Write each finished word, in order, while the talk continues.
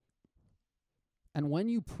And when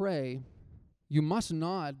you pray, you must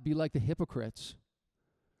not be like the hypocrites,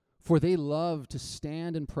 for they love to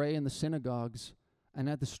stand and pray in the synagogues and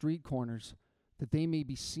at the street corners, that they may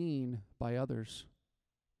be seen by others.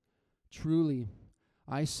 Truly,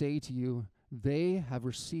 I say to you, they have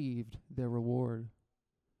received their reward.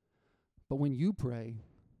 But when you pray,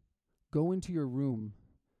 go into your room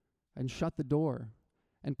and shut the door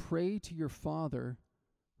and pray to your Father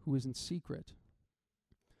who is in secret.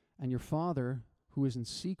 And your Father who is in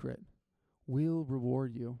secret will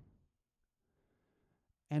reward you.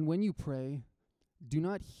 And when you pray, do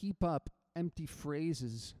not heap up empty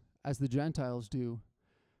phrases as the Gentiles do,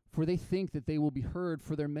 for they think that they will be heard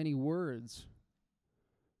for their many words.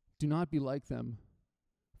 Do not be like them,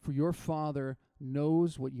 for your Father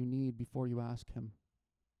knows what you need before you ask him.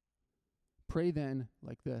 Pray then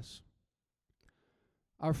like this: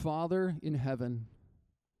 Our Father in heaven,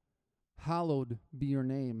 hallowed be your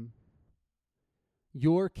name.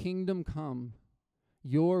 Your kingdom come,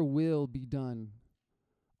 your will be done,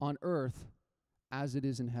 on earth as it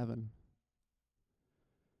is in heaven.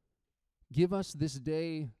 Give us this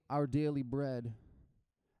day our daily bread,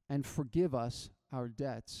 and forgive us our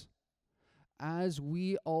debts, as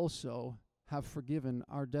we also have forgiven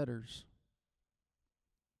our debtors.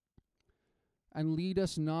 And lead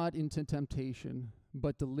us not into temptation,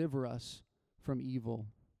 but deliver us from evil.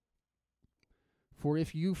 For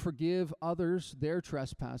if you forgive others their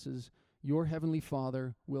trespasses, your heavenly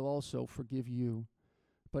Father will also forgive you.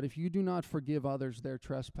 But if you do not forgive others their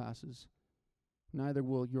trespasses, neither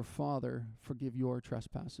will your Father forgive your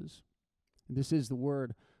trespasses. And this is the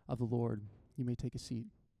word of the Lord. You may take a seat.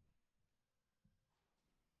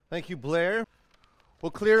 Thank you, Blair.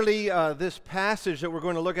 Well, clearly, this passage that we're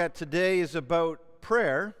going to look at today is about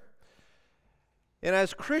prayer. And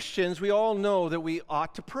as Christians, we all know that we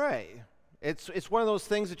ought to pray. It's one of those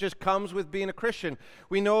things that just comes with being a Christian.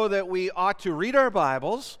 We know that we ought to read our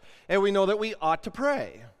Bibles, and we know that we ought to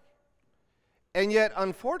pray. And yet,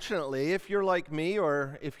 unfortunately, if you're like me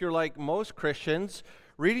or if you're like most Christians,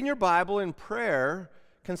 reading your Bible in prayer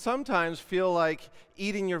can sometimes feel like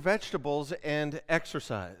eating your vegetables and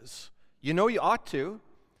exercise. You know you ought to.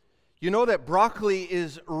 You know that broccoli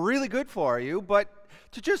is really good for you, but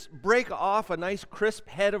to just break off a nice crisp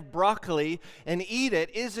head of broccoli and eat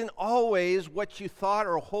it isn't always what you thought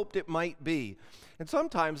or hoped it might be. And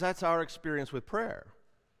sometimes that's our experience with prayer.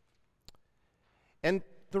 And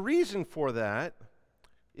the reason for that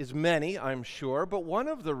is many, I'm sure, but one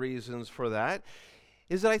of the reasons for that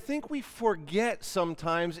is that I think we forget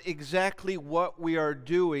sometimes exactly what we are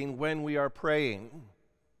doing when we are praying.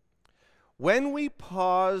 When we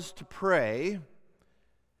pause to pray,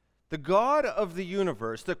 the God of the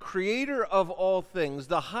universe, the creator of all things,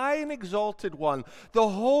 the high and exalted one, the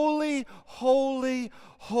holy, holy,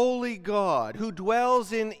 holy God who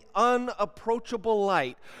dwells in unapproachable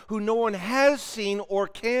light, who no one has seen or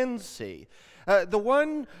can see, the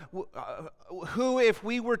one who, if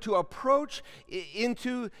we were to approach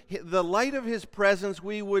into the light of his presence,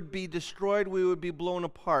 we would be destroyed, we would be blown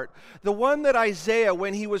apart. The one that Isaiah,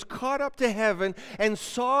 when he was caught up to heaven and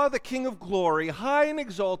saw the King of glory, high and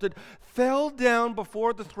exalted, fell down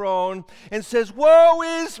before the throne and says, "Woe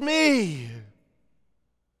is me!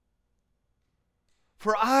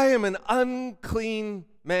 For I am an unclean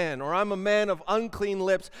man," or "I'm a man of unclean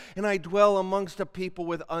lips, and I dwell amongst a people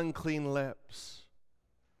with unclean lips."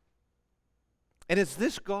 And it's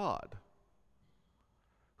this God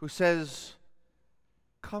who says,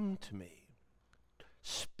 "Come to me,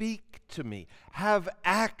 speak to me, have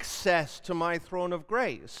access to my throne of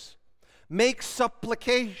grace. Make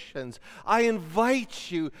supplications. I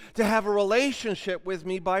invite you to have a relationship with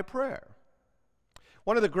me by prayer."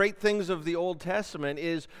 One of the great things of the Old Testament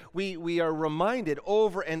is we are reminded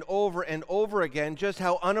over and over and over again just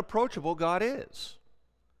how unapproachable God is.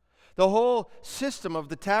 The whole system of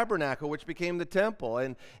the tabernacle, which became the temple,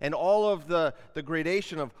 and all of the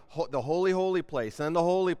gradation of the holy place, and then the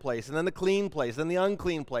holy place, and then the clean place, and the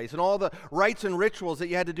unclean place, and all the rites and rituals that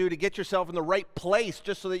you had to do to get yourself in the right place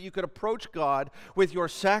just so that you could approach God with your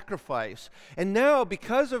sacrifice. And now,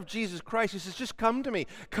 because of Jesus Christ, he says, just come to me.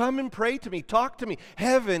 Come and pray to me. Talk to me.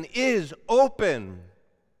 Heaven is open.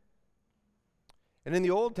 And in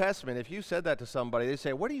the Old Testament, if you said that to somebody, they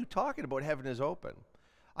say, "What are you talking about? Heaven is open.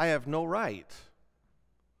 I have no right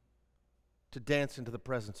to dance into the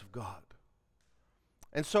presence of God."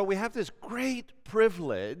 And so we have this great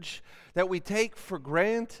privilege that we take for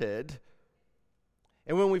granted,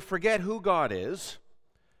 and when we forget who God is,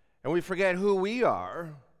 and we forget who we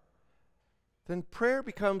are, then prayer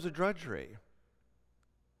becomes a drudgery.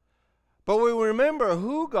 But when we remember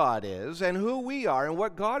who God is and who we are and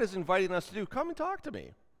what God is inviting us to do, come and talk to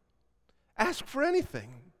me. Ask for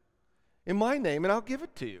anything in my name and I'll give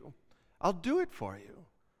it to you. I'll do it for you.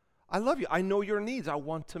 I love you. I know your needs. I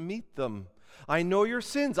want to meet them. I know your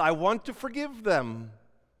sins. I want to forgive them.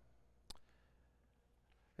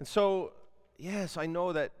 And so, yes, I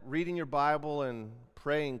know that reading your Bible and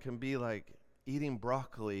praying can be like eating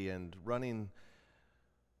broccoli and running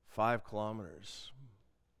 5 kilometers.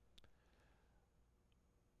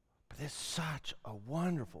 But it's such a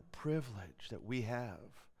wonderful privilege that we have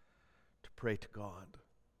to pray to God.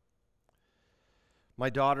 My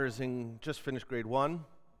daughter's just finished grade 1,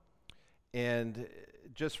 and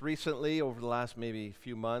just recently, over the last maybe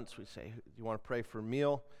few months, we say, "Do you want to pray for a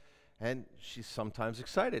meal?" And she's sometimes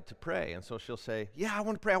excited to pray, and so she'll say, "Yeah, I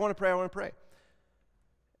want to pray, I want to pray, I want to pray."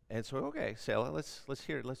 And so, okay, Selah, let's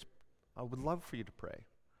hear it. I would love for you to pray.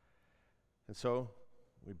 And so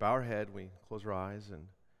we bow our head, we close our eyes, and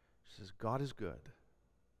she says, "God is good.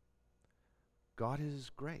 God is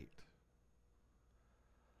great.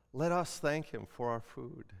 Let us thank him for our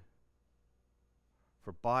food.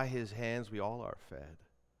 For by his hands we all are fed.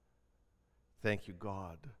 Thank you,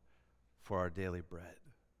 God, for our daily bread."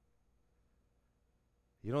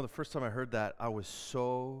 You know, the first time I heard that, I was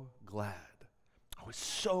so glad. I was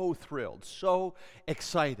so thrilled, so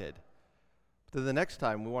excited. But then the next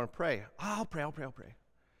time we want to pray, I'll pray.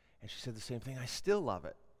 And she said the same thing. I still love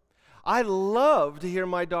it. I love to hear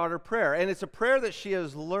my daughter pray. And it's a prayer that she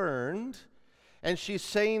has learned, and she's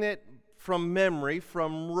saying it from memory,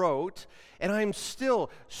 from rote, and I'm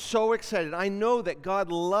still so excited. I know that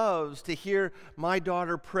God loves to hear my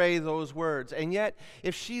daughter pray those words. And yet,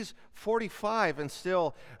 if she's 45 and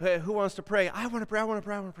still, who wants to pray? I want to pray, I want to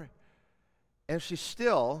pray, I want to pray. And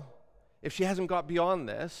if she hasn't got beyond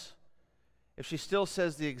this, if she still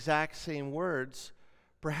says the exact same words,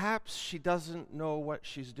 perhaps she doesn't know what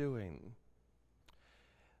she's doing.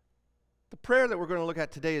 The prayer that we're going to look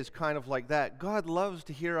at today is kind of like that. God loves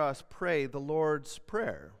to hear us pray the Lord's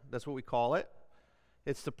Prayer. That's what we call it.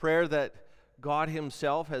 It's the prayer that God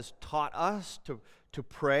himself has taught us to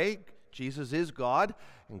pray. Jesus is God,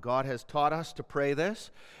 and God has taught us to pray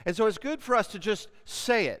this. And so it's good for us to just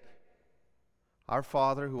say it. Our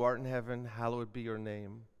Father who art in heaven, hallowed be your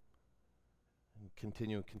name. And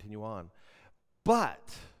continue on.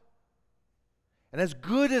 But, and as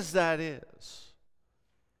good as that is,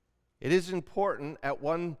 it is important at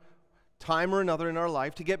one time or another in our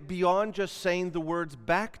life to get beyond just saying the words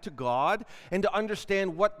back to God and to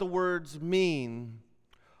understand what the words mean.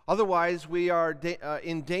 Otherwise, we are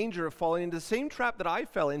in danger of falling into the same trap that I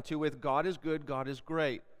fell into with God is good, God is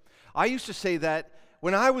great. I used to say that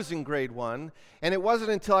when I was in grade 1, and it wasn't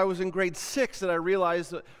until I was in grade 6 that I realized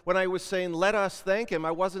that when I was saying, "Let us thank him," I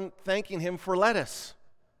wasn't thanking him for lettuce.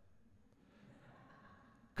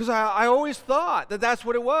 Because I always thought that that's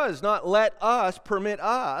what it was, not let us, permit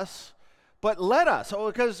us, but let us,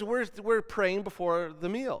 because we're praying before the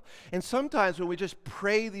meal. And sometimes when we just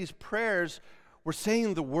pray these prayers, we're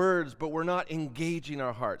saying the words, but we're not engaging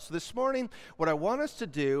our hearts. So this morning, what I want us to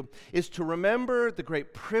do is to remember the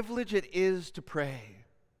great privilege it is to pray.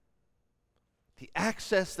 The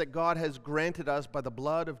access that God has granted us by the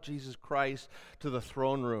blood of Jesus Christ to the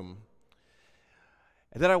throne room.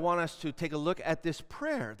 And then I want us to take a look at this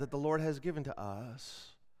prayer that the Lord has given to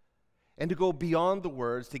us and to go beyond the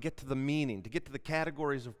words, to get to the meaning, to get to the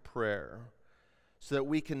categories of prayer so that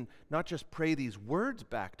we can not just pray these words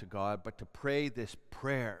back to God, but to pray this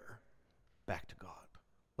prayer back to God.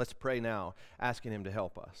 Let's pray now, asking him to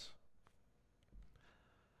help us.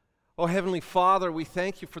 Oh, Heavenly Father, we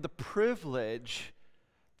thank you for the privilege,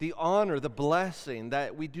 the honor, the blessing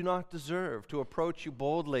that we do not deserve to approach you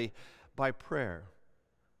boldly by prayer.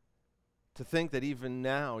 To think that even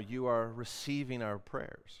now you are receiving our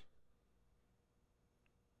prayers.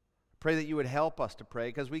 Pray that you would help us to pray,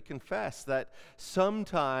 because we confess that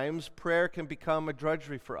sometimes prayer can become a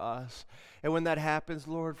drudgery for us. And when that happens,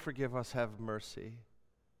 Lord, forgive us, have mercy.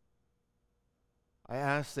 I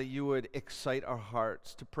ask that you would excite our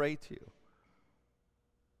hearts to pray to you.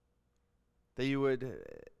 That you would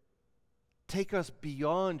take us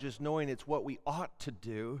beyond just knowing it's what we ought to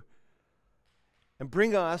do, and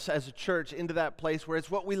bring us as a church into that place where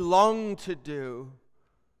it's what we long to do.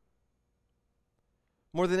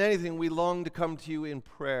 More than anything, we long to come to you in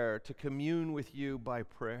prayer, to commune with you by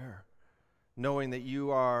prayer, knowing that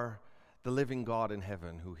you are the living God in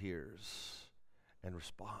heaven who hears and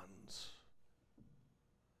responds.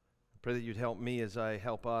 I pray that you'd help me as I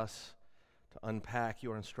help us to unpack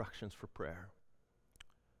your instructions for prayer.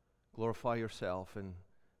 Glorify yourself and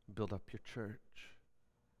build up your church.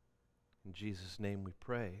 In Jesus' name we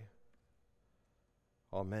pray.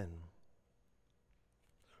 Amen.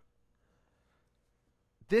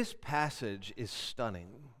 This passage is stunning,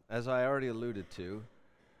 as I already alluded to.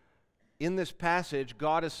 In this passage,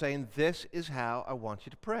 God is saying, this is how I want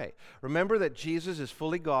you to pray. Remember that Jesus is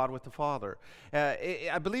fully God with the Father.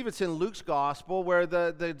 I believe it's in Luke's gospel where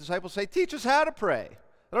the disciples say, teach us how to pray.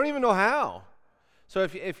 I don't even know how. So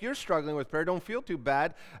if you're struggling with prayer, don't feel too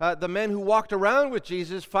bad. The men who walked around with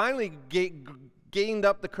Jesus finally gained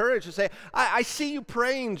up the courage to say, I see you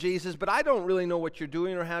praying, Jesus, but I don't really know what you're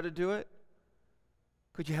doing or how to do it.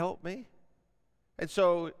 Could you help me? And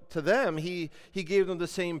so to them, he gave them the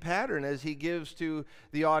same pattern as he gives to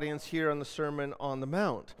the audience here on the Sermon on the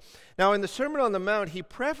Mount. Now, in the Sermon on the Mount, he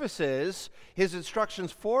prefaces his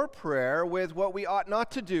instructions for prayer with what we ought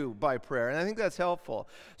not to do by prayer, and I think that's helpful.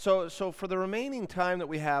 So for the remaining time that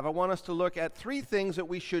we have, I want us to look at 3 things that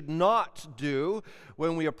we should not do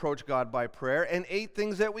when we approach God by prayer, and 8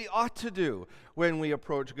 things that we ought to do when we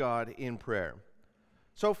approach God in prayer.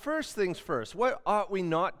 So first things first, what ought we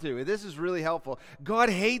not do? This is really helpful. God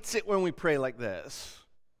hates it when we pray like this.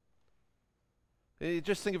 You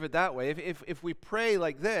just think of it that way. If we pray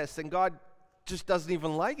like this, then God just doesn't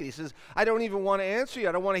even like it. He says, I don't even want to answer you.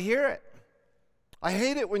 I don't want to hear it. I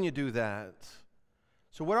hate it when you do that.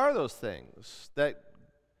 So what are those things that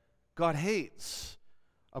God hates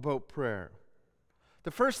about prayer? The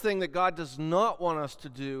first thing that God does not want us to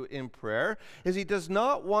do in prayer is he does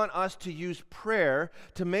not want us to use prayer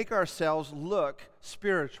to make ourselves look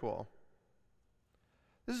spiritual.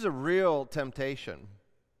 This is a real temptation.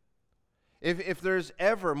 If there's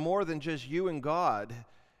ever more than just you and God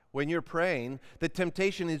when you're praying, the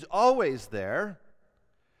temptation is always there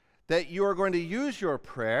that you are going to use your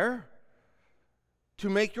prayer to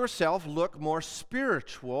make yourself look more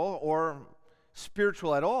spiritual or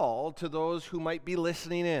spiritual at all to those who might be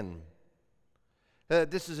listening in.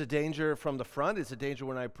 This is a danger from the front. It's a danger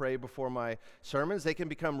when I pray before my sermons. They can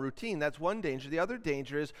become routine. That's one danger. The other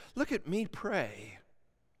danger is, look at me pray.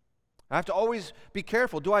 I have to always be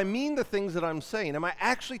careful. Do I mean the things that I'm saying? Am I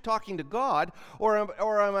actually talking to God, or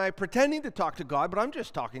am I pretending to talk to God, but I'm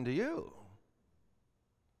just talking to you?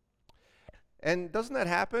 And doesn't that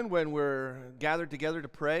happen when we're gathered together to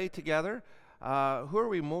pray together? Who are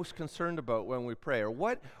we most concerned about when we pray? Or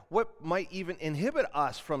what might even inhibit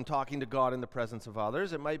us from talking to God in the presence of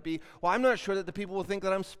others? It might be, well, I'm not sure that the people will think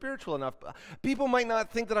that I'm spiritual enough. People might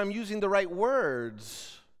not think that I'm using the right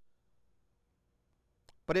words.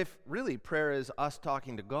 But if really prayer is us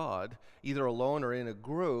talking to God, either alone or in a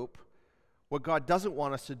group, what God doesn't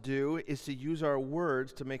want us to do is to use our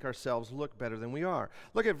words to make ourselves look better than we are.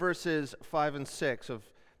 Look at verses 5 and 6 of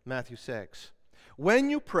Matthew 6. When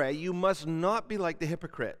you pray, you must not be like the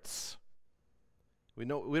hypocrites. We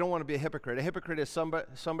don't want to be a hypocrite. A hypocrite is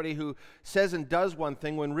somebody who says and does one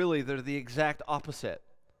thing when really they're the exact opposite.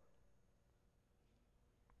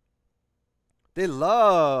 They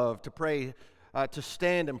love to pray, to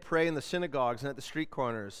stand and pray in the synagogues and at the street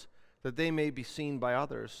corners, that they may be seen by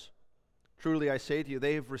others. Truly I say to you,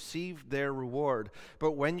 they have received their reward.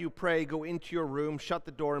 But when you pray, go into your room, shut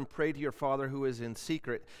the door, and pray to your Father who is in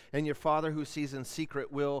secret. And your Father who sees in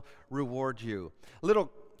secret will reward you. A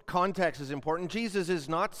little context is important. Jesus is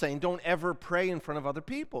not saying don't ever pray in front of other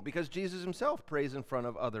people, because Jesus himself prays in front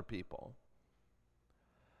of other people.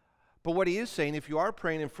 But what he is saying, if you are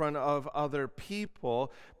praying in front of other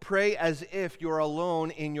people, pray as if you're alone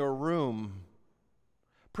in your room.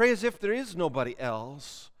 Pray as if there is nobody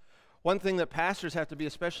else. One thing that pastors have to be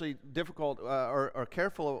especially difficult or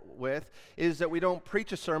careful with is that we don't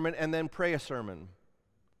preach a sermon and then pray a sermon.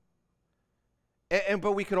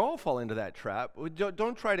 But we could all fall into that trap.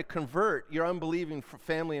 Don't try to convert your unbelieving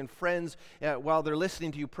family and friends while they're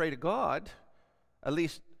listening to you pray to God. At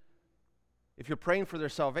least if you're praying for their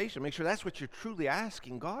salvation, make sure that's what you're truly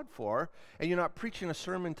asking God for, and you're not preaching a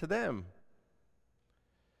sermon to them.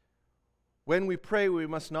 When we pray, we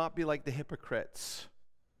must not be like the hypocrites,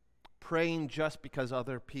 praying just because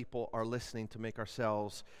other people are listening to make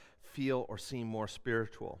ourselves feel or seem more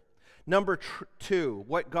spiritual. Number 2,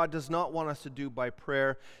 what God does not want us to do by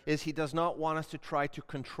prayer is he does not want us to try to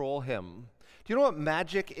control him. Do you know what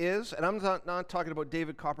magic is? And I'm not talking about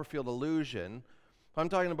David Copperfield illusion. I'm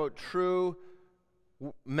talking about true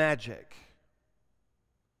magic.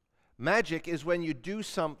 Magic is when you do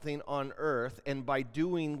something on earth, and by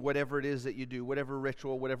doing whatever it is that you do, whatever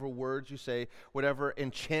ritual, whatever words you say, whatever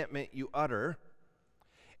enchantment you utter,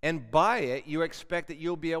 and by it you expect that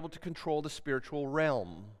you'll be able to control the spiritual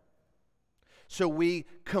realm. So we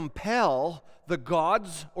compel the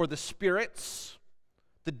gods or the spirits,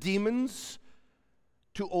 the demons,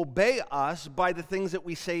 to obey us by the things that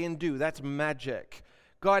we say and do. That's magic.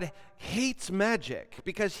 God hates magic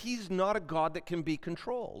because he's not a God that can be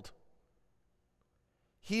controlled.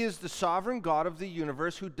 He is the sovereign God of the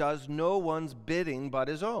universe who does no one's bidding but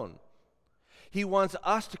his own. He wants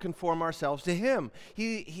us to conform ourselves to him.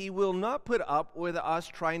 He will not put up with us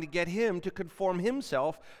trying to get him to conform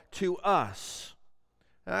himself to us.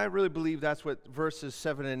 And I really believe that's what verses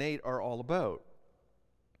 7 and 8 are all about.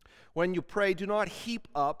 When you pray, do not heap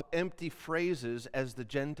up empty phrases as the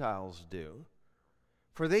Gentiles do,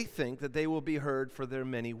 for they think that they will be heard for their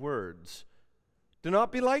many words. Do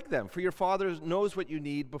not be like them, for your Father knows what you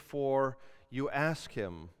need before you ask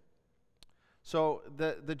him. So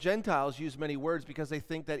the Gentiles use many words because they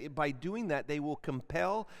think that by doing that they will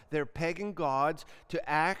compel their pagan gods to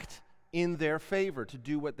act in their favor, to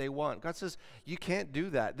do what they want. God says, you can't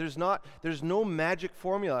do that. There's no magic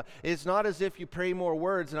formula. It's not as if you pray more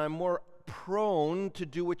words and I'm more prone to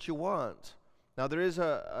do what you want. Now, there is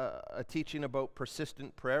a teaching about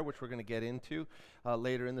persistent prayer, which we're going to get into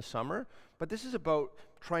later in the summer. But this is about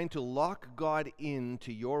trying to lock God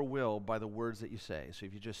into your will by the words that you say. So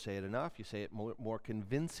if you just say it enough, you say it more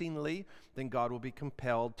convincingly, then God will be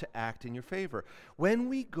compelled to act in your favor. When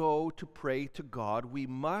we go to pray to God, we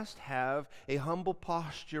must have a humble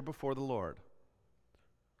posture before the Lord.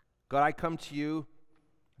 God, I come to you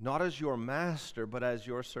not as your master, but as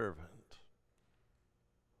your servant.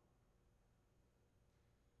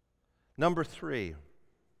 Number 3,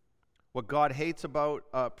 what God hates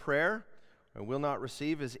about prayer and will not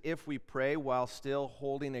receive is if we pray while still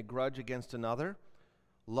holding a grudge against another,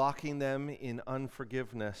 locking them in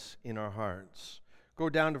unforgiveness in our hearts. Go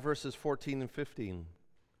down to verses 14 and 15.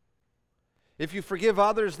 If you forgive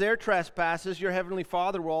others their trespasses, your heavenly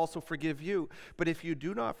Father will also forgive you. But if you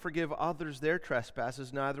do not forgive others their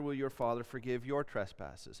trespasses, neither will your Father forgive your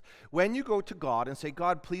trespasses. When you go to God and say,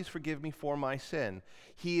 God, please forgive me for my sin,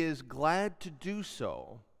 he is glad to do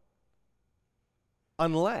so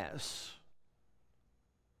unless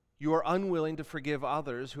you are unwilling to forgive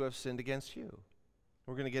others who have sinned against you.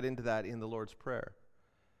 We're going to get into that in the Lord's Prayer.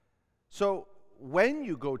 So, when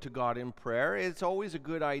you go to God in prayer, it's always a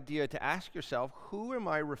good idea to ask yourself, who am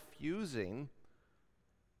I refusing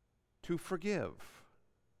to forgive?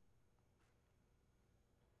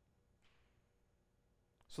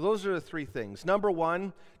 So those are the 3 things. Number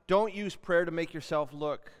 1, don't use prayer to make yourself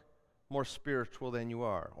look more spiritual than you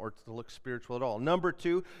are, or to look spiritual at all. Number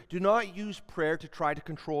 2, do not use prayer to try to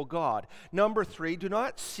control God. Number 3, do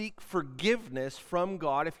not seek forgiveness from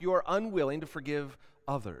God if you are unwilling to forgive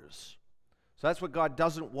others. So that's what God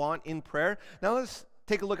doesn't want in prayer. Now let's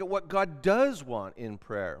take a look at what God does want in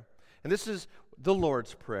prayer. And this is the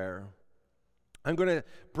Lord's Prayer. I'm going to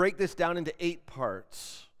break this down into 8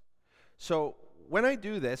 parts. So when I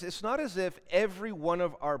do this, it's not as if every one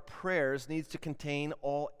of our prayers needs to contain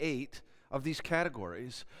all 8 of these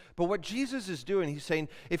categories. But what Jesus is doing, he's saying,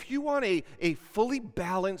 if you want a fully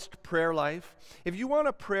balanced prayer life, if you want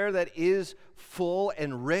a prayer that is full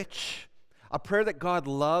and rich, a prayer that God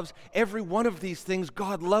loves, every one of these things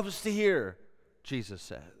God loves to hear, Jesus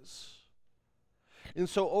says. And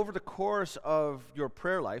so over the course of your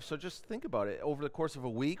prayer life, so just think about it, over the course of a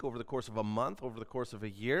week, over the course of a month, over the course of a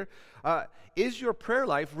year, is your prayer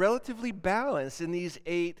life relatively balanced in these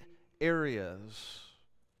 8 areas?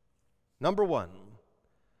 Number 1,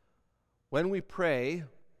 when we pray,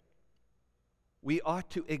 we ought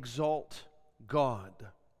to exalt God.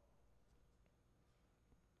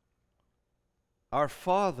 Our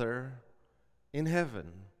Father in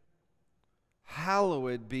heaven,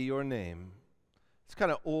 hallowed be your name. It's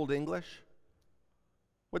kind of old English.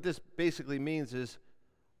 What this basically means is,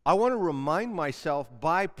 I want to remind myself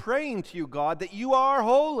by praying to you, God, that you are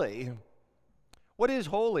holy. What is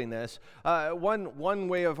holiness? One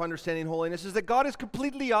way of understanding holiness is that God is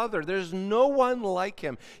completely other. There's no one like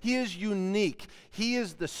him. He is unique. He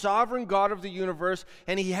is the sovereign God of the universe,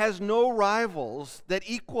 and he has no rivals that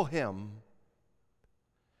equal him.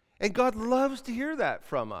 And God loves to hear that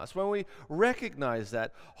from us when we recognize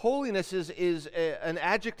that. Holiness is an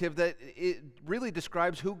adjective that it really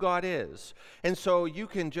describes who God is. And so you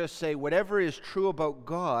can just say whatever is true about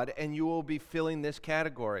God and you will be filling this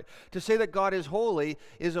category. To say that God is holy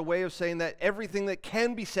is a way of saying that everything that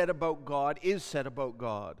can be said about God is said about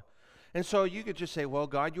God. And so you could just say, well,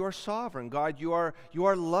 God, you are sovereign. God, you are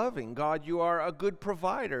loving. God, you are a good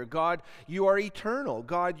provider. God, you are eternal.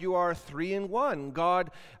 God, you are 3 in 1.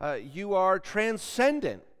 God, you are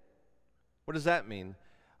transcendent. What does that mean?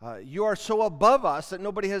 You are so above us that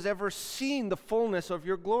nobody has ever seen the fullness of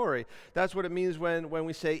your glory. That's what it means when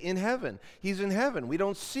we say in heaven. He's in heaven. We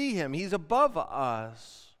don't see him. He's above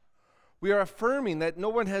us. We are affirming that no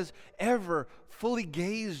one has ever fully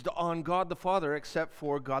gazed on God the Father except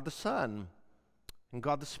for God the Son and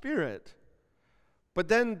God the Spirit. But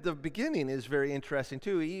then the beginning is very interesting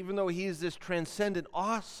too. Even though He is this transcendent,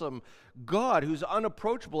 awesome God who's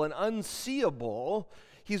unapproachable and unseeable,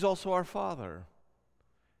 He's also our Father.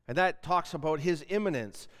 And that talks about His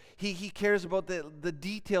immanence. He cares about the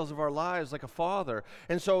details of our lives like a father.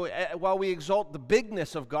 And so while we exalt the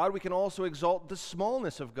bigness of God, we can also exalt the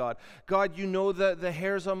smallness of God. God, you know the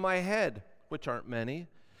hairs on my head, which aren't many.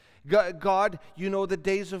 God, you know the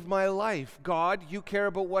days of my life. God, you care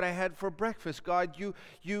about what I had for breakfast. God,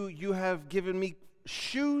 you have given me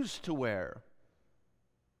shoes to wear.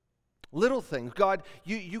 Little things. God,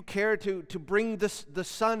 you care to bring the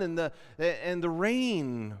sun and the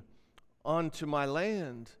rain onto my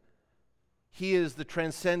land. He is the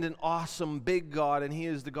transcendent, awesome, big God, and He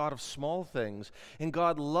is the God of small things. And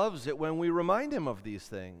God loves it when we remind Him of these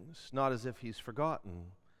things, not as if He's forgotten.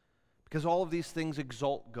 Because all of these things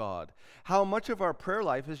exalt God. How much of our prayer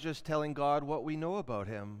life is just telling God what we know about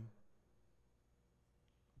Him?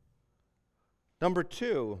 Number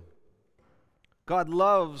 2, God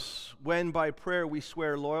loves when by prayer we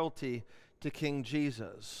swear loyalty to King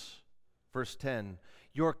Jesus. Verse 10,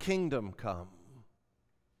 your kingdom come.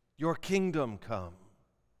 Your kingdom come.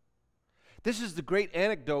 This is the great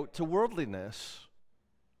antidote to worldliness.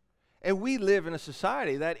 And we live in a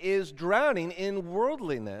society that is drowning in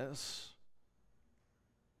worldliness.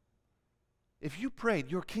 If you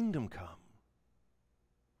prayed, your kingdom come,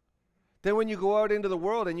 then when you go out into the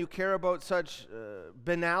world and you care about such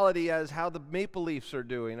banality as how the Maple Leafs are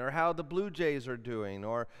doing, or how the Blue Jays are doing,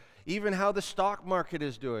 or even how the stock market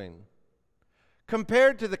is doing,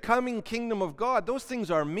 compared to the coming kingdom of God, those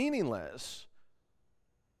things are meaningless.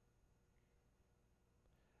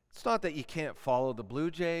 It's not that you can't follow the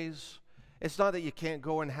Blue Jays. It's not that you can't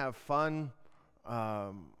go and have fun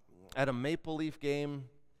at a Maple Leaf game.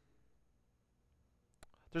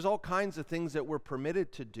 There's all kinds of things that we're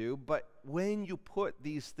permitted to do, but when you put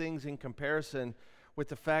these things in comparison with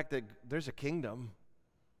the fact that there's a kingdom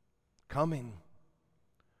coming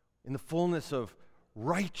in the fullness of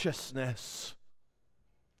righteousness,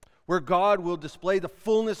 where God will display the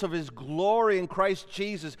fullness of His glory in Christ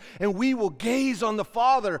Jesus, and we will gaze on the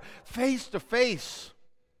Father face to face.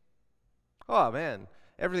 Oh man,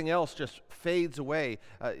 everything else just fades away.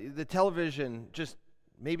 The television just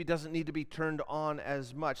maybe doesn't need to be turned on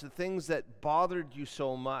as much. The things that bothered you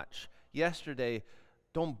so much yesterday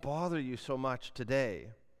don't bother you so much today.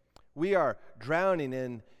 We are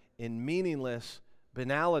drowning in meaningless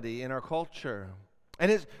banality in our culture.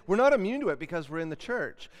 And we're not immune to it because we're in the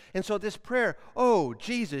church. And so this prayer, oh,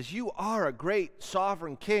 Jesus, you are a great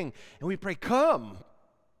sovereign king. And we pray, come.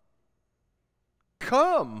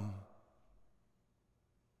 Come.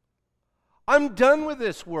 I'm done with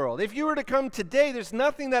this world. If you were to come today, there's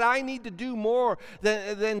nothing that I need to do more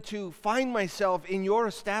than to find myself in your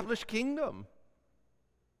established kingdom.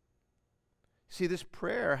 See, this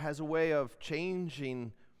prayer has a way of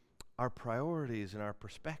changing our priorities and our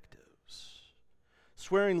perspectives.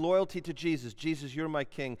 Swearing loyalty to Jesus. Jesus, you're my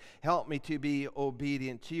king. Help me to be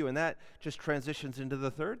obedient to you. And that just transitions into the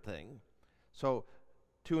third thing. So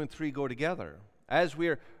 2 and 3 go together. As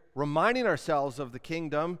we're reminding ourselves of the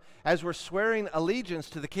kingdom, as we're swearing allegiance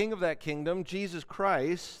to the king of that kingdom, Jesus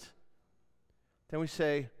Christ, then we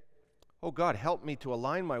say, oh God, help me to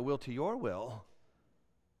align my will to your will.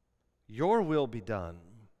 Your will be done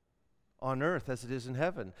on earth as it is in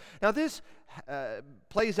heaven. Now this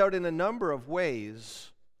plays out in a number of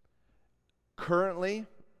ways. Currently,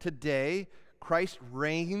 today, Christ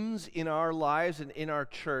reigns in our lives and in our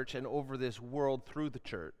church and over this world through the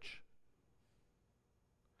church.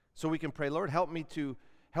 So we can pray, Lord, help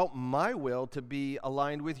my will to be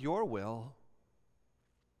aligned with your will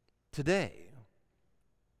today.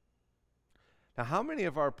 Now, how many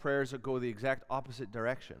of our prayers go the exact opposite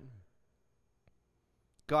direction?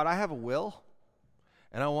 God, I have a will,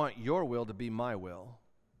 and I want your will to be my will.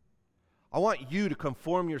 I want you to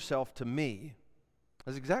conform yourself to me.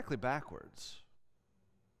 That's exactly backwards.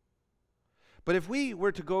 But if we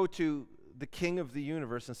were to go to the King of the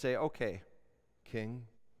universe and say, okay, King,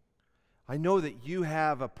 I know that you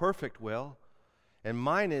have a perfect will, and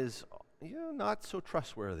mine is not so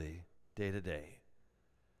trustworthy day to day.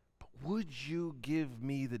 But would you give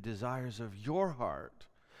me the desires of your heart?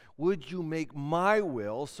 Would you make my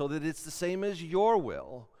will so that it's the same as your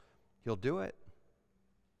will? He'll do it.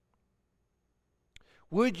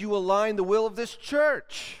 Would you align the will of this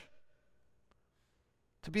church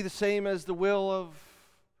to be the same as the will of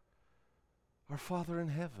our Father in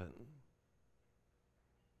heaven?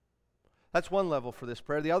 That's one level for this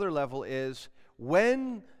prayer. The other level is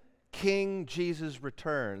when King Jesus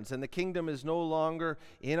returns and the kingdom is no longer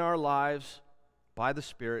in our lives by the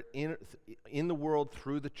Spirit, in the world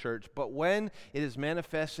through the church, but when it is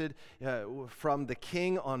manifested from the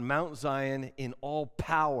King on Mount Zion in all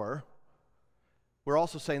power, we're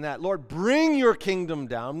also saying that, Lord, bring your kingdom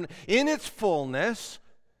down in its fullness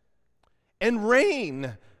and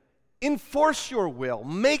reign. Enforce your will.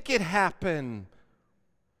 Make it happen.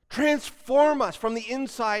 Transform us from the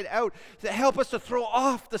inside out to help us to throw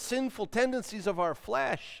off the sinful tendencies of our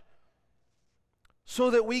flesh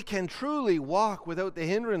so that we can truly walk without the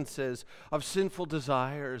hindrances of sinful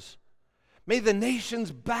desires. May the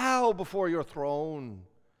nations bow before your throne.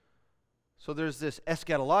 So there's this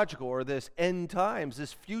eschatological or this end times,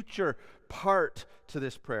 this future part to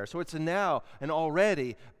this prayer. So it's a now, an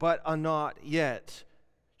already, but a not yet.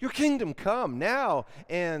 Your kingdom come now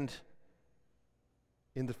and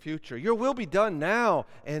in the future. Your will be done now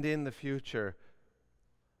and in the future.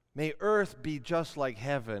 May earth be just like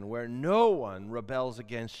heaven, where no one rebels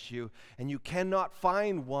against you, and you cannot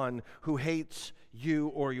find one who hates you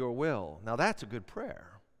or your will. Now that's a good prayer.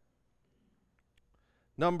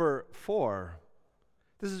 Number 4,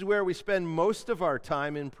 this is where we spend most of our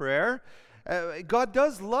time in prayer. God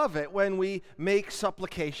does love it when we make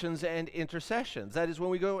supplications and intercessions. That is when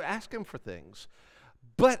we go ask Him for things.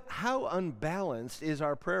 But how unbalanced is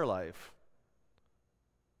our prayer life?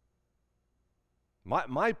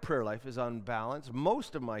 My prayer life is unbalanced.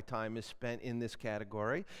 Most of my time is spent in this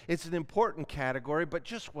category. It's an important category, but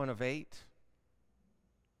just one of 8.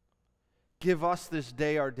 Give us this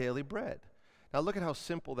day our daily bread. Now look at how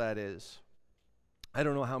simple that is. I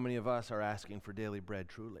don't know how many of us are asking for daily bread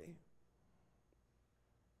truly.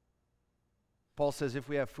 Paul says if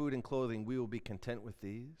we have food and clothing, we will be content with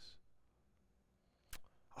these.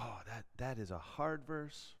 Oh, that is a hard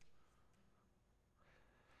verse.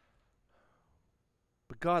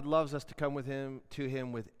 But God loves us to come to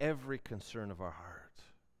Him with every concern of our heart.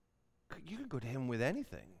 You can go to Him with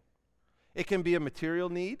anything. It can be a material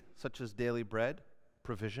need, such as daily bread,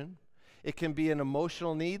 provision. It can be an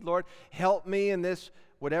emotional need. Lord, help me in this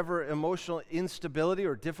whatever emotional instability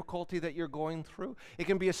or difficulty that you're going through. It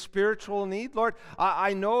can be a spiritual need. Lord,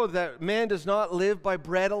 I know that man does not live by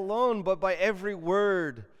bread alone, but by every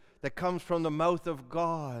word that comes from the mouth of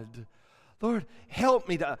God. Lord, help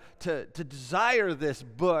me to desire this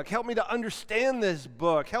book. Help me to understand this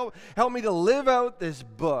book. Help me to live out this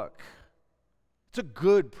book. It's a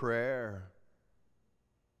good prayer.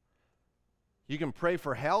 You can pray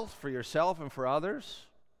for health for yourself and for others.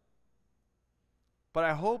 But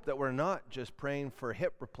I hope that we're not just praying for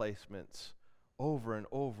hip replacements over and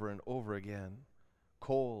over and over again.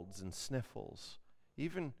 Colds and sniffles,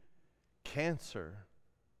 even cancer.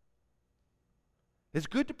 It's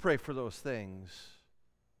good to pray for those things.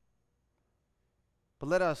 But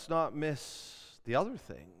let us not miss the other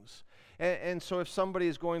things. And so if somebody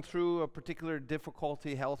is going through a particular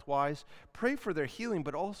difficulty health-wise, pray for their healing,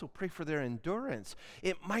 but also pray for their endurance.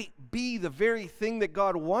 It might be the very thing that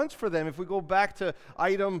God wants for them. If we go back to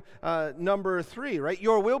item number 3, right?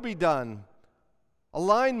 Your will be done.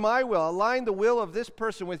 Align my will, align the will of this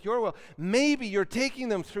person with your will. Maybe you're taking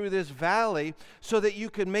them through this valley so that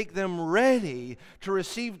you can make them ready to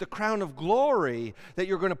receive the crown of glory that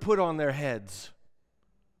you're going to put on their heads.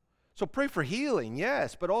 So pray for healing,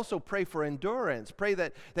 yes, but also pray for endurance. Pray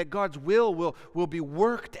that God's will be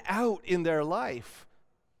worked out in their life.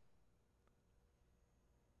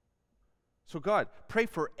 So God, pray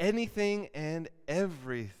for anything and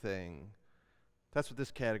everything. That's what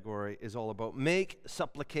this category is all about. Make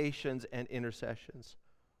supplications and intercessions.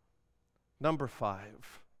 Number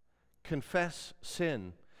 5, confess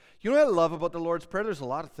sin. You know what I love about the Lord's Prayer? There's a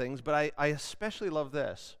lot of things, but I especially love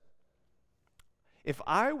this. If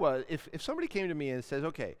somebody came to me and says,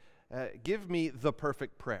 okay, give me the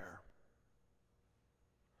perfect prayer,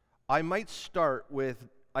 I might start with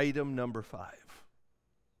item number 5.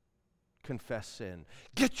 Confess sin.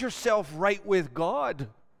 Get yourself right with God.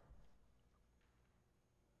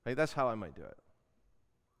 Right? That's how I might do it.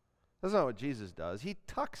 That's not what Jesus does. He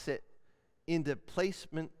tucks it into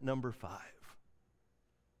placement number 5.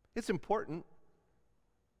 It's important,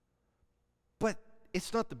 but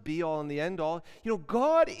it's not the be-all and the end-all. You know,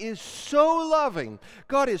 God is so loving.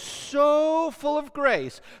 God is so full of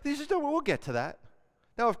grace. We'll get to that.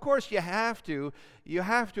 Now, of course, you have to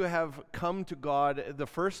have come to God the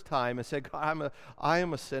first time and said, God, I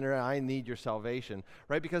am a sinner and I need your salvation,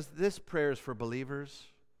 right? Because this prayer is for believers,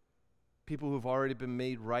 people who have already been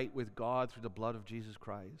made right with God through the blood of Jesus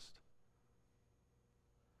Christ.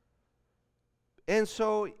 And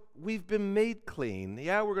so we've been made clean.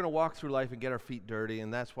 Yeah, we're going to walk through life and get our feet dirty,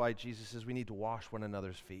 and that's why Jesus says we need to wash one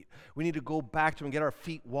another's feet. We need to go back to Him and get our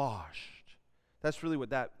feet washed. That's really what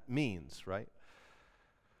that means, right?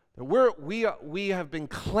 We have been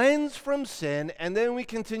cleansed from sin, and then we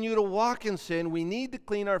continue to walk in sin. We need to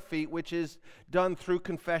clean our feet, which is done through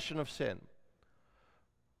confession of sin.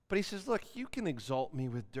 But He says, look, you can exalt me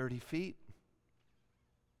with dirty feet.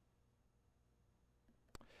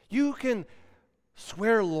 You can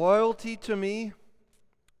swear loyalty to me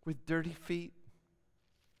with dirty feet.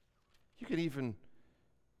 You can even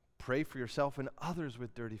pray for yourself and others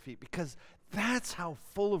with dirty feet, because that's how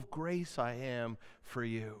full of grace I am for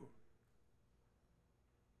you.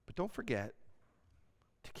 But don't forget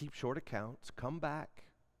to keep short accounts. Come back.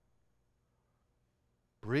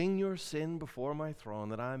 Bring your sin before my throne,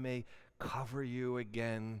 that I may cover you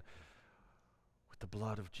again with the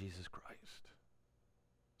blood of Jesus Christ.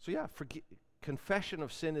 So yeah, confession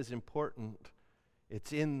of sin is important.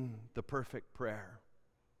 It's in the perfect prayer.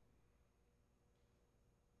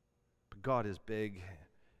 But God is big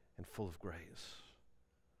and full of grace.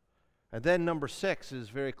 And then number 6 is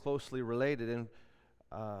very closely related. And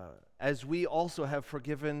as we also have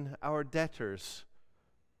forgiven our debtors.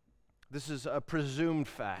 This is a presumed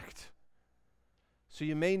fact. So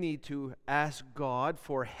you may need to ask God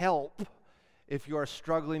for help if you are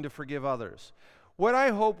struggling to forgive others. What I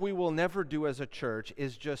hope we will never do as a church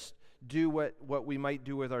is just do what we might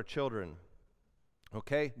do with our children.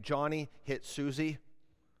 Okay? Johnny hit Susie.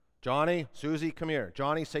 Johnny, Susie, come here.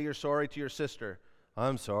 Johnny, say you're sorry to your sister.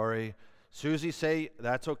 I'm sorry. Susie, say,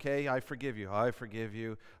 that's okay, I forgive you. I forgive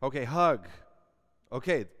you. Okay, hug.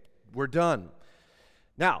 Okay, we're done.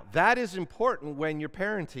 Now, that is important when you're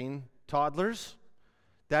parenting toddlers.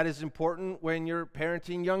 That is important when you're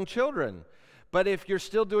parenting young children. But if you're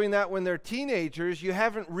still doing that when they're teenagers, you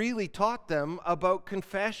haven't really taught them about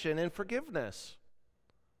confession and forgiveness.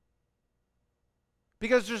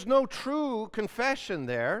 Because there's no true confession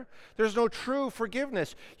there. There's no true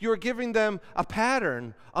forgiveness. You're giving them a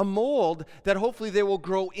pattern, a mold that hopefully they will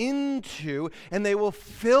grow into, and they will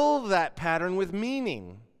fill that pattern with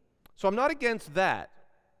meaning. So I'm not against that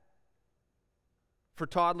for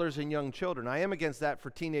toddlers and young children. I am against that for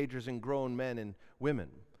teenagers and grown men and women.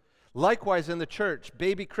 Likewise in the church,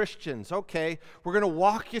 baby Christians, okay, we're going to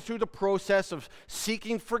walk you through the process of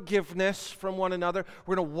seeking forgiveness from one another.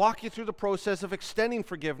 We're going to walk you through the process of extending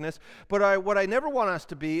forgiveness. But what I never want us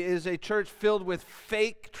to be is a church filled with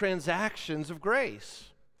fake transactions of grace.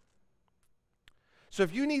 So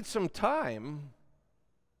if you need some time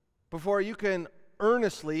before you can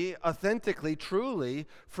earnestly, authentically, truly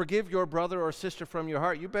forgive your brother or sister from your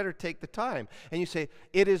heart, you better take the time. And you say,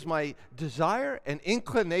 it is my desire and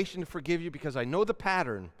inclination to forgive you because I know the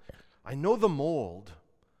pattern. I know the mold.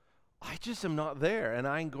 I just am not there, and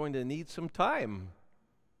I'm going to need some time.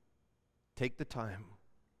 Take the time.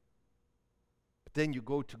 But then you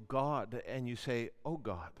go to God and you say, oh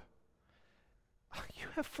God, you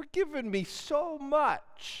have forgiven me so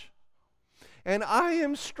much. And I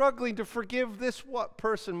am struggling to forgive this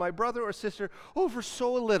person, my brother or sister, over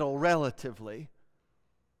so little, relatively.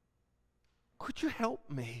 Could you help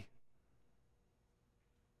me?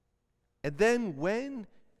 And then when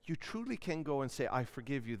you truly can go and say, I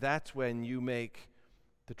forgive you, that's when you make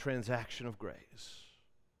the transaction of grace.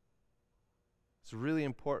 It's really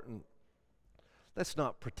important. Let's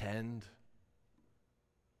not pretend.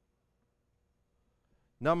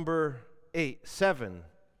 Number 7.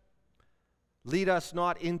 Lead us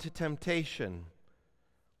not into temptation.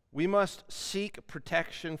 We must seek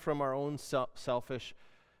protection from our own selfish,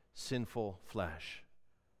 sinful flesh.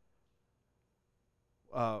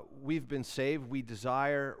 We've been saved. We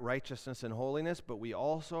desire righteousness and holiness, but we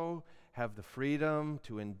also have the freedom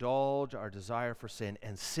to indulge our desire for sin.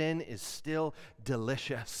 And sin is still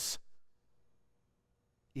delicious,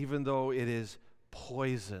 even though it is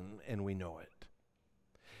poison and we know it.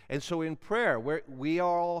 And so in prayer, we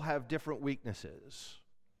all have different weaknesses.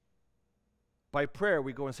 By prayer,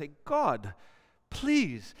 we go and say, God,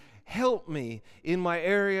 please help me in my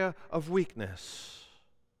area of weakness.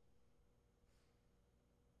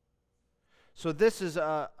 So this is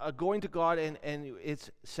a going to God, and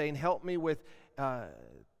it's saying, help me with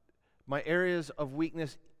my areas of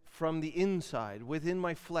weakness from the inside, within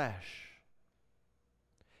my flesh.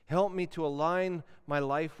 Help me to align my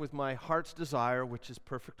life with my heart's desire, which is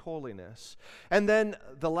perfect holiness. And then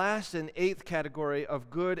the last and 8th category of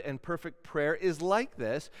good and perfect prayer is like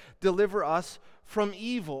this: deliver us from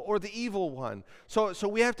evil, or the evil one. So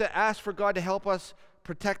we have to ask for God to help us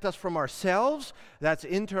protect us from ourselves, that's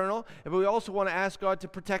internal, but we also want to ask God to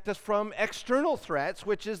protect us from external threats,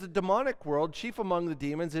 which is the demonic world. Chief among the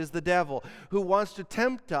demons is the devil, who wants to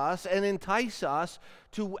tempt us and entice us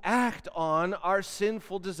to act on our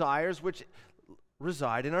sinful desires which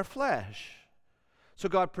reside in our flesh. So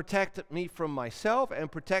God, protect me from myself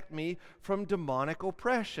and protect me from demonic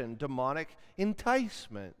oppression, demonic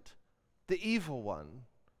enticement, the evil one.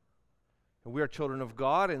 And we are children of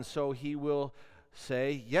God, and so he will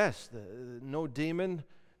say, yes, no demon,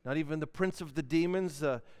 not even the prince of the demons,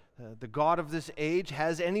 the God of this age,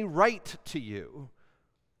 has any right to you.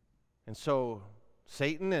 And so,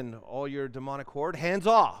 Satan and all your demonic horde, hands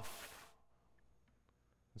off.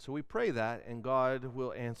 And so we pray that, and God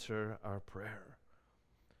will answer our prayer.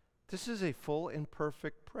 This is a full and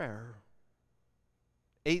perfect prayer.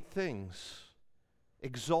 8 things.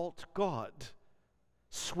 Exalt God.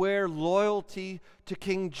 Swear loyalty to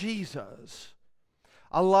King Jesus.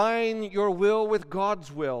 Align your will with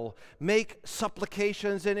God's will. Make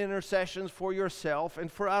supplications and intercessions for yourself and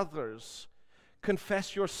for others.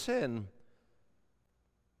 Confess your sin.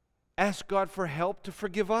 Ask God for help to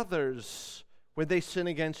forgive others when they sin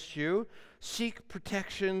against you. Seek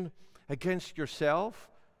protection against yourself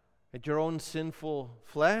and your own sinful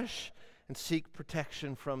flesh, and seek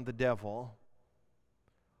protection from the devil.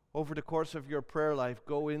 Over the course of your prayer life,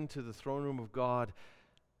 go into the throne room of God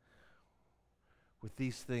with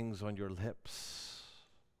these things on your lips.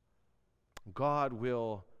 God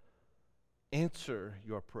will answer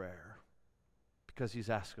your prayer because he's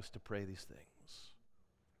asked us to pray these things.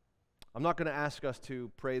 I'm not going to ask us to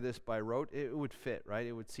pray this by rote. It would fit, right?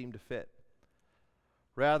 It would seem to fit.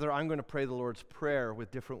 Rather, I'm going to pray the Lord's Prayer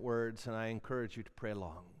with different words, and I encourage you to pray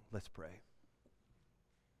along. Let's pray.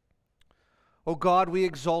 Oh God, we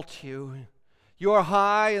exalt you. You are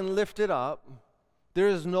high and lifted up. There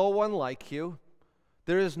is no one like you.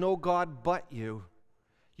 There is no God but you.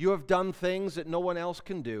 You have done things that no one else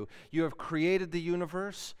can do. You have created the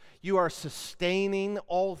universe. You are sustaining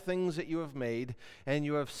all things that you have made, and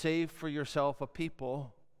you have saved for yourself a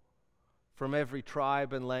people from every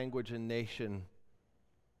tribe and language and nation.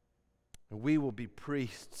 And we will be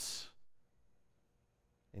priests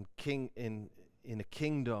in a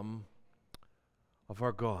kingdom of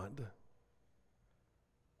our God.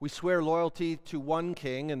 We swear loyalty to one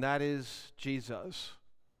king, and that is Jesus,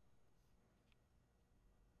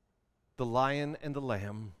 the Lion and the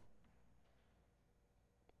Lamb.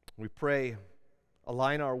 We pray,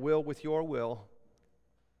 align our will with your will,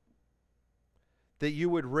 that you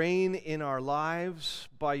would reign in our lives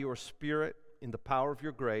by your Spirit in the power of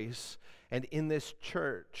your grace, and in this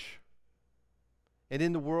church, and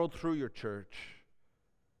in the world through your church.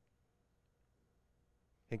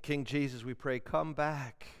 And King Jesus, we pray, come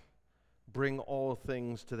back, bring all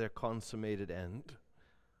things to their consummated end.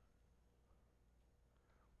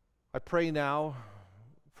 I pray now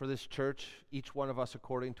for this church, each one of us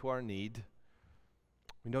according to our need.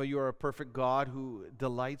 We know you are a perfect God who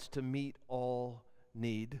delights to meet all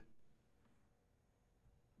need.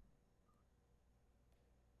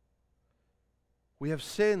 We have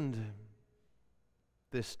sinned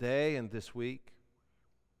this day and this week.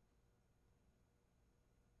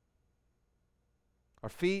 Our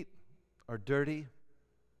feet are dirty.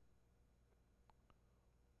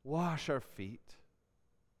 Wash our feet.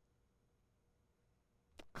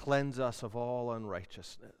 Cleanse us of all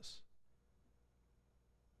unrighteousness.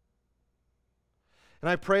 And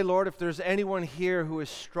I pray, Lord, if there's anyone here who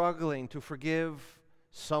is struggling to forgive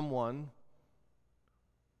someone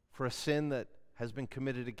for a sin that has been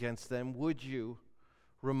committed against them, would you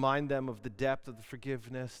remind them of the depth of the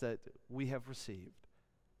forgiveness that we have received,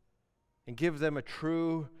 and give them a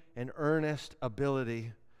true and earnest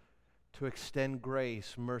ability to extend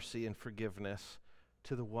grace, mercy, and forgiveness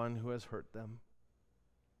to the one who has hurt them.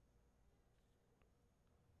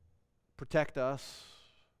 Protect us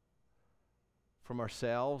from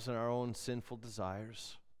ourselves and our own sinful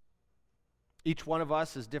desires. Each one of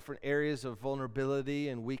us has different areas of vulnerability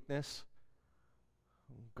and weakness.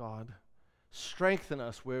 God, strengthen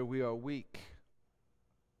us where we are weak.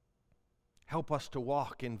 Help us to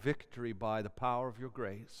walk in victory by the power of your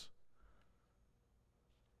grace.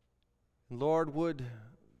 Lord, would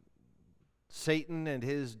Satan and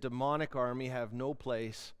his demonic army have no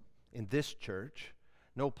place in this church,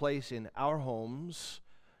 no place in our homes,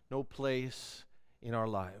 no place in our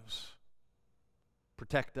lives.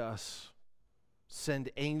 Protect us. Send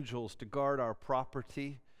angels to guard our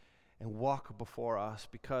property and walk before us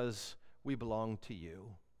because we belong to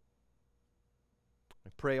you. I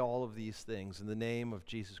pray all of these things in the name of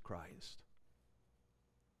Jesus Christ.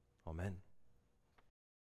 Amen.